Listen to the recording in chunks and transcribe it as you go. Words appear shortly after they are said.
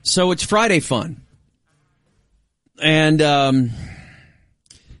So it's Friday fun. And,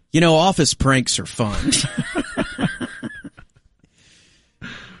 office pranks are fun.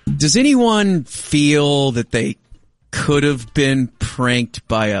 Does anyone feel that they could have been pranked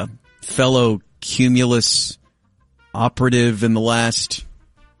by a fellow Cumulus operative in the last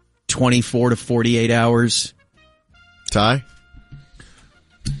 24 to 48 hours? Ty?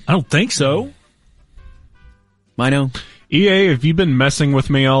 I don't think so. Mino? EA, have you been messing with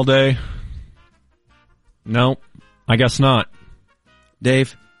me all day? No, I guess not.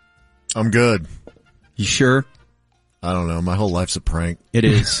 Dave? I'm good. You sure? I don't know. My whole life's a prank. It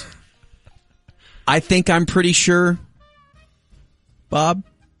is. I think I'm pretty sure. Bob?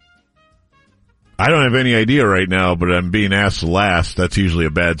 I don't have any idea right now, but I'm being asked last. That's usually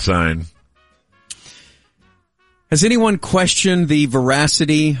a bad sign. Has anyone questioned the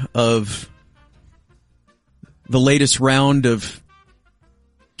veracity of the latest round of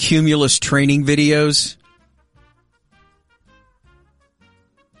Cumulus training videos?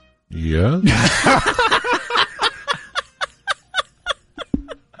 Yeah.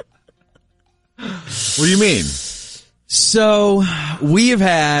 What do you mean? So, we have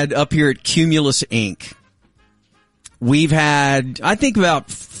had, up here at Cumulus Inc., we've had, I think, about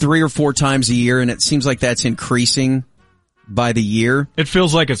 3 or 4 times a year, and it seems like that's increasing by the year. It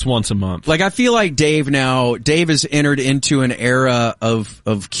feels like it's once a month. Like, I feel like Dave has entered into an era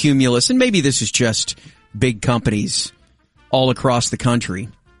of Cumulus, and maybe this is just big companies all across the country,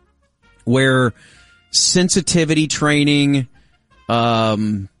 where sensitivity training,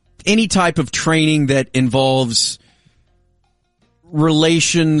 any type of training that involves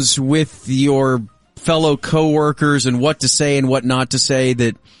relations with your fellow coworkers and what to say and what not to say,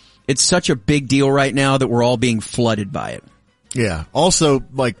 that it's such a big deal right now that we're all being flooded by it. Yeah. Also,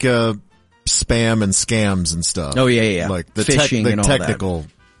 like, spam and scams and stuff. Oh, yeah. Like the phishing and all technical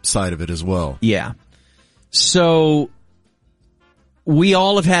side of it as well. Yeah. So we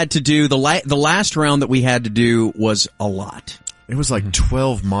all have had to do, the last round that we had to do was a lot. It was like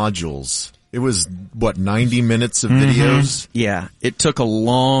 12 modules. It was, 90 minutes of videos? Yeah. It took a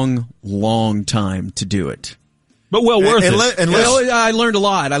long, long time to do it. But well worth it. I learned a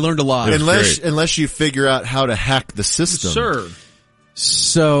lot. Unless you figure out how to hack the system. Sure.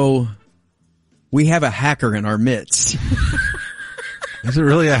 So we have a hacker in our midst. Is it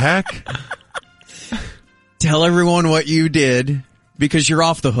really a hack? Tell everyone what you did, because you're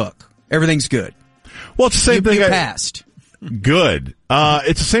off the hook. Everything's good. Well, it's the same thing. You passed. Good.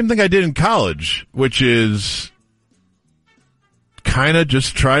 It's the same thing I did in college, which is kind of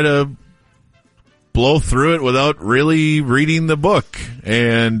just try to blow through it without really reading the book.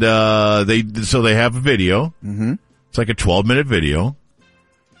 And they have a video. Mm-hmm. It's like a 12-minute video.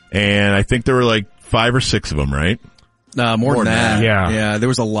 And I think there were like 5 or 6 of them, right? More than that. Yeah, there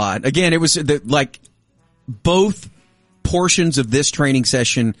was a lot. Again, it was both portions of this training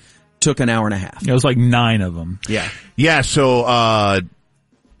session took an hour and a half. It was like 9 of them. Yeah. Yeah, so I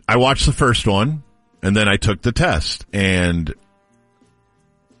watched the first one, and then I took the test. And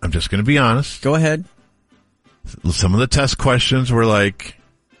I'm just going to be honest. Go ahead. Some of the test questions were like,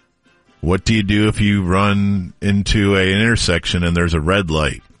 what do you do if you run into an intersection and there's a red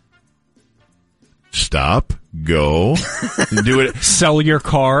light? Stop. Go. Do it. Sell your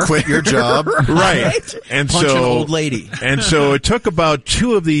car. Quit your job. Right. And Punch an old lady. And so it took about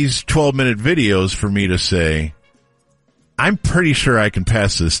 2 of these 12-minute videos for me to say, I'm pretty sure I can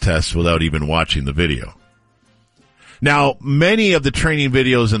pass this test without even watching the video. Now, many of the training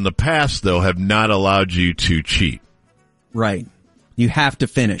videos in the past, though, have not allowed you to cheat. Right. You have to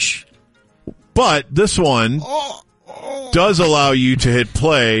finish. But this one does allow you to hit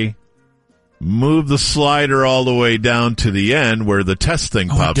play, move the slider all the way down to the end where the test thing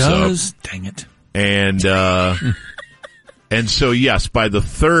pops it does? up. Dang it. And so, yes, by the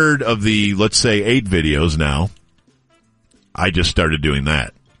third of the, let's say, 8 videos now, I just started doing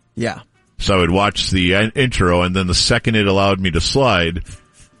that. Yeah. So I would watch the intro, and then the second it allowed me to slide,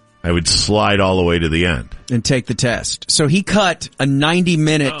 I would slide all the way to the end. And take the test. So he cut a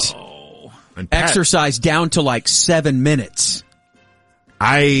 90-minute exercise down to like 7 minutes.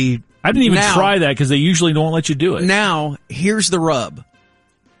 I didn't even try that because they usually don't let you do it. Now, here's the rub.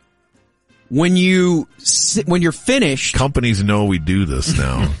 When you're finished, companies know we do this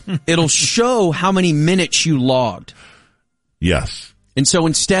now. It'll show how many minutes you logged. Yes. And so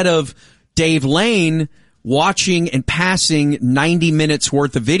instead of Dave Lane watching and passing 90 minutes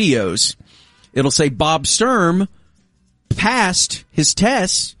worth of videos, it'll say Bob Sturm passed his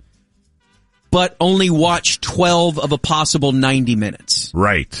tests, but only watched 12 of a possible 90 minutes.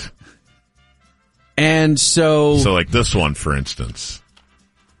 Right. And so like this one, for instance.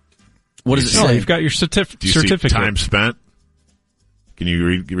 What does it say? Oh, you've got your certificate. Do you see time spent? Can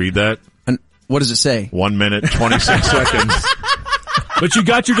you read that? And what does it say? 1 minute, 26 seconds. But you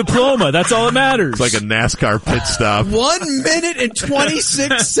got your diploma. That's all that matters. It's like a NASCAR pit stop. 1 minute and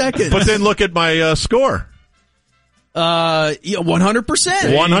 26 seconds. But then look at my score. 100%.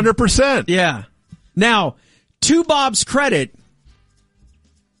 100%. Yeah. Now, to Bob's credit,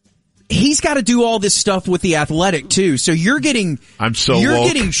 he's got to do all this stuff with the Athletic too. So you're getting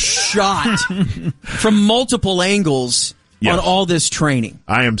getting shot from multiple angles on all this training.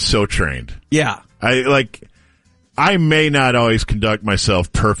 I am so trained. Yeah. I may not always conduct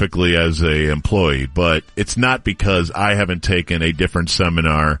myself perfectly as a employee, but it's not because I haven't taken a different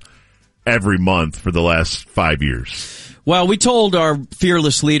seminar every month for the last 5 years. Well, we told our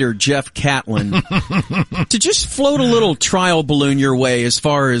fearless leader, Jeff Catlin, to just float a little trial balloon your way as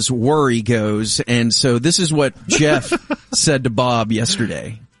far as worry goes. And so this is what Jeff said to Bob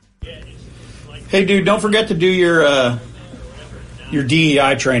yesterday. Hey, dude, don't forget to do your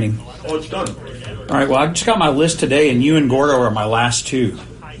DEI training. Oh, it's done. All right, well, I just got my list today, and you and Gordo are my last two.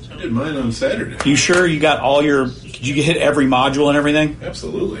 I did mine on Saturday. You sure you got all your... Did you hit every module and everything?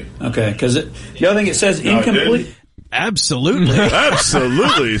 Absolutely. Okay, because the other thing, it says incomplete... Absolutely.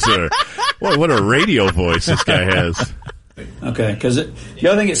 Absolutely, sir. Boy, what a radio voice this guy has. Okay, because the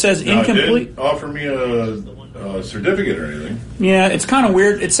other thing, it says incomplete... It didn't offer me a certificate or anything. Yeah, it's kind of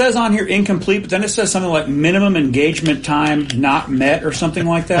weird. It says on here incomplete, but then it says something like minimum engagement time not met or something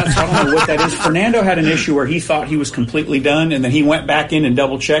like that. So I don't know what that is. Fernando had an issue where he thought he was completely done, and then he went back in and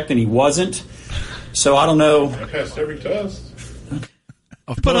double-checked, and he wasn't. So I don't know. I passed every test.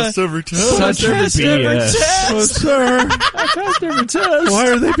 I passed every test. Such BS. Oh, sir. I passed every test. Why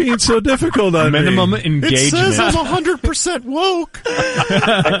are they being so difficult on Minimum me? engagement. It says I'm 100% woke.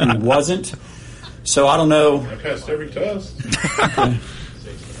 And he wasn't. So I don't know. I passed every test. Okay.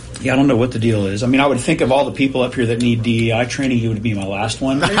 Yeah, I don't know what the deal is. I mean, I would think of all the people up here that need DEI training, he would be my last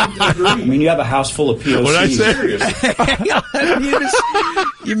one. I mean, you have a house full of POCs. What did I say?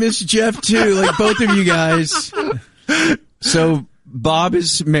 You miss Jeff too, like both of you guys. So Bob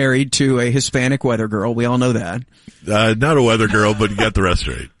is married to a Hispanic weather girl. We all know that. Not a weather girl, but you got the rest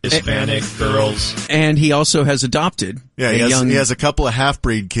right. Hispanic girls. And he also has adopted. Yeah, he has a couple of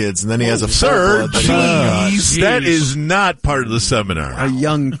half-breed kids, and then he has a Sir, full-blood that he got. jeez, that is not part of the seminar.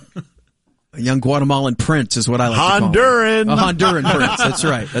 A young Guatemalan prince is what I like to call Honduran. him. A Honduran prince. That's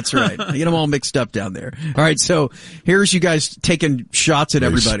right. That's right. I get them all mixed up down there. All right, so here's you guys taking shots at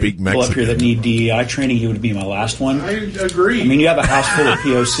everybody. Speak People up here that Mexican. need DEI training, he would be my last one. I agree. I mean, you have a house full of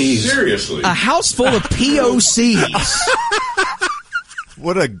POCs. Seriously. A house full of POCs.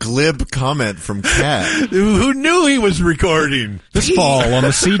 What a glib comment from Kat. Who knew he was recording? This fall on the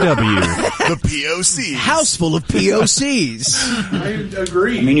CW. The POC. House full of POCs. I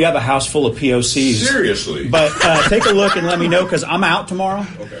agree. I mean, you have a house full of POCs. Seriously. But take a look and let me know, because I'm out tomorrow.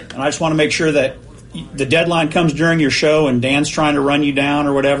 Okay. And I just want to make sure that the deadline comes during your show and Dan's trying to run you down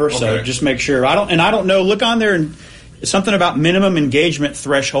or whatever. So Okay. just make sure. I don't know. Look on there and something about minimum engagement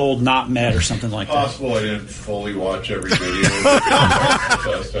threshold not met or something like that. Possible I didn't fully watch every video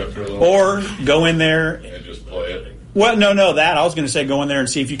after a little Or go in there. and just play it. Well, no, that I was going to say go in there and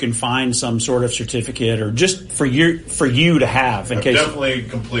see if you can find some sort of certificate or just for you to have in I've case. definitely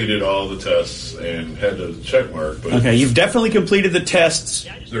completed all the tests and had the check mark. But Okay, you've definitely completed the tests.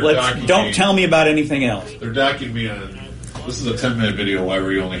 They're Don't documenting. tell me about anything else. they're docking me on. This is a 10-minute video. Why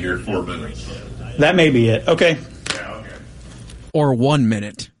were you only here 4 minutes? That may be it. Okay. Yeah, okay. Or 1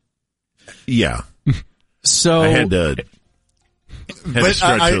 minute. Yeah. So I had to But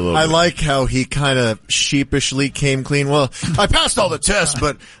stretch it a little I bit. like how he kind of sheepishly came clean. Well, I passed all the tests,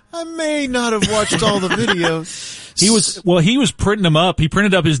 but I may not have watched all the videos. He was printing them up. He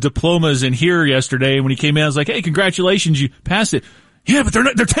printed up his diplomas in here yesterday. When he came in, I was like, "Hey, congratulations, you passed it." Yeah, but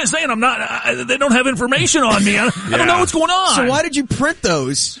they're saying I'm not. They don't have information on me. I don't know what's going on. So why did you print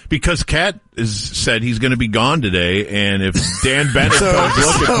those? Because Kat said he's going to be gone today, and if Dan Bennett comes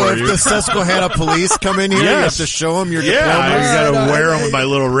looking So for if you, the Susquehanna police come in here, you have Yes. to show them your I diplomas. got to wear them with my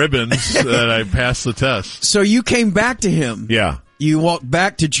little ribbons that I passed the test. So you came back to him. Yeah. You walked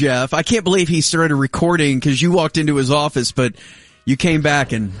back to Jeff. I can't believe he started recording because you walked into his office, but you came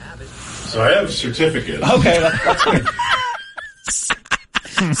back and... So I have a certificate. Okay, that's good.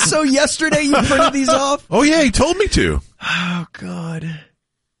 So yesterday you printed these off? Oh, yeah, he told me to. Oh, God.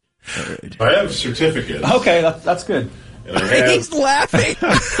 I have a certificate. Okay, that's good. And I have, He's laughing.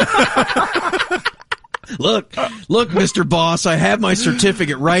 Look, Mr. Boss, I have my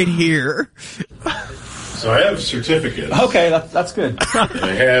certificate right here. so I have certificates. Okay, that's good. And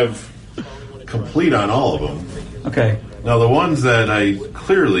I have complete on all of them. Okay. Now, the ones that I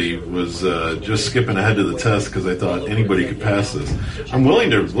clearly was just skipping ahead to the test because I thought anybody could pass this. I'm willing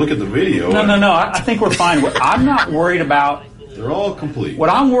to look at the video. No. I think we're fine. I'm not worried about. They're all complete. What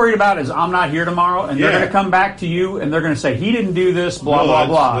I'm worried about is I'm not here tomorrow, and they're going to come back to you, and they're going to say, he didn't do this, blah, blah,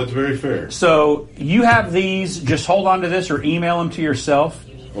 blah. That's very fair. So you have these. Just hold on to this or email them to yourself.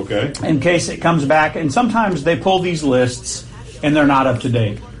 Okay. In case it comes back. And sometimes they pull these lists, and they're not up to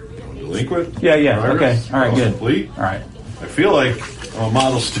date. Delinquent? Yeah. Virus? Okay. All right, good. Complete? All right. I feel like I'm a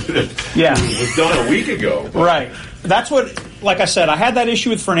model student. Yeah. It was done a week ago. Right. That's what, like I said, I had that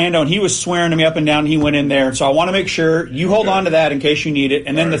issue with Fernando, and he was swearing to me up and down. He went in there. So I want to make sure you hold on to that in case you need it.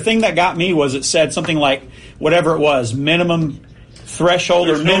 And then the thing that got me was it said something like, whatever it was, minimum threshold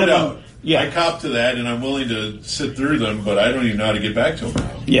There's or minimum. No doubt. Yeah. I cop to that, and I'm willing to sit through them, but I don't even know how to get back to them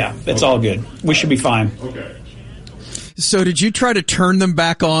now. Yeah, it's all good. We should be fine. Okay. So did you try to turn them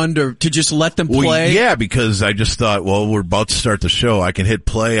back on to just let them play? Well, yeah, because I just thought, well, we're about to start the show. I can hit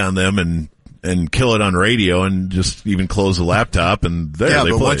play on them and kill it on radio and just even close the laptop and there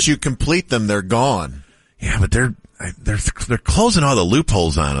they but play. once you complete them, they're gone. Yeah, but they're closing all the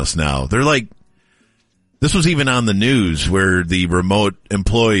loopholes on us now. They're like, this was even on the news where the remote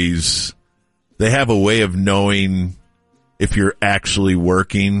employees, they have a way of knowing if you're actually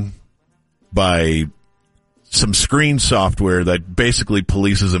working by some screen software that basically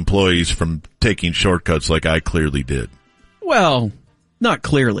polices employees from taking shortcuts like I clearly did. Well, not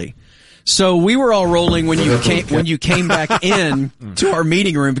clearly. So we were all rolling when you came back in to our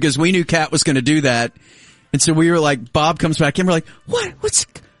meeting room because we knew Kat was going to do that. And so we were like, Bob comes back in, we're like, what's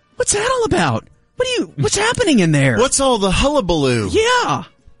that all about? What's happening in there? What's all the hullabaloo? Yeah.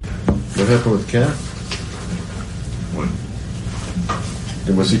 What happened with Kat? What?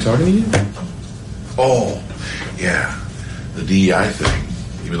 And was he talking to you? Oh, yeah. The DEI thing.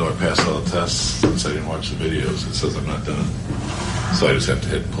 Even though I passed all the tests, since I didn't watch the videos, it says I'm not done. So I just have to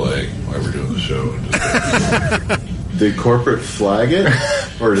hit play while we're doing the show. And just Did corporate flag it?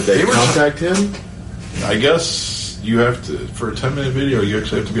 Or did they contact him? I guess you have to, for a 10-minute video, you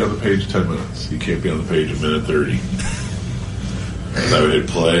actually have to be on the page 10 minutes. You can't be on the page a minute 30. And I would hit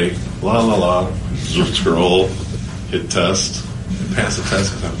play, la la la, scroll, hit test, and pass the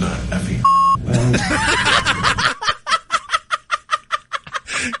test because I'm not effing.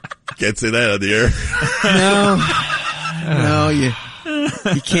 Can't say that on the air. No, you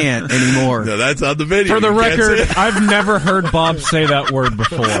can't anymore. No, that's on the video. For the You can't record, say it. I've never heard Bob say that word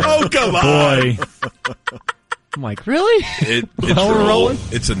before. Oh, come on. Boy. I'm like, really? It's Hell, we're rolling?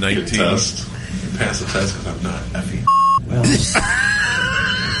 It's a 19. Test. Pass the test because I'm not effing. Well,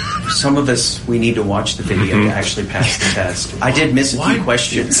 some of us, we need to watch the video to actually pass the test. I did miss a few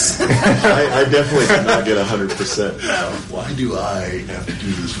questions. I definitely did not get 100%. Why do I have to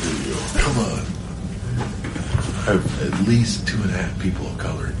do this video? Come on. I have at least 2.5 people of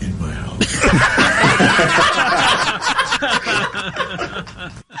color in my house.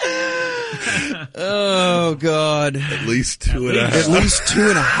 Oh, God. At least 2.5. At least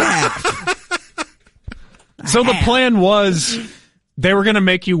 2.5. So the plan was they were going to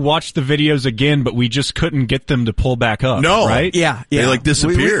make you watch the videos again, but we just couldn't get them to pull back up. No. Right? Yeah. They, like,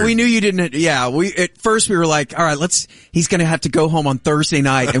 disappeared. We knew you didn't. Yeah. At first we were like, all right, he's going to have to go home on Thursday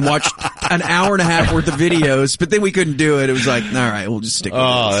night and watch an hour and a half worth of videos, but then we couldn't do it. It was like, all right, we'll just stick with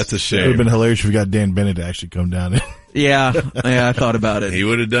this. That's a It would have shame. been hilarious if we got Dan Bennett to actually come down. Yeah. I thought about it. He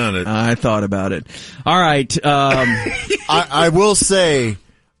would have done it. I thought about it. All right. I will say,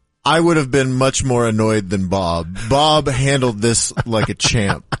 I would have been much more annoyed than Bob. Bob handled this like a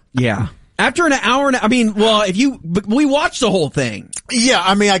champ. Yeah. After an hour, we watched the whole thing. Yeah,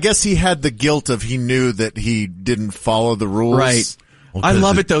 I mean, I guess he had the guilt of he knew that he didn't follow the rules. Right. Well, I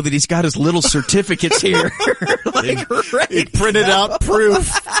love it though that he's got his little certificates here. He printed out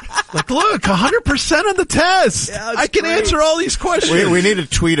proof. Like, look, 100% on the test. Yeah, I can answer all these questions. We need to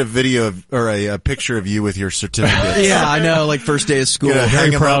tweet a video or a picture of you with your certificates. Yeah, I know, like first day of school. Yeah,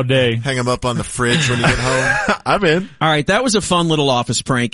 Very proud day. Hang them up on the fridge when you get home. I'm in. All right, that was a fun little office prank.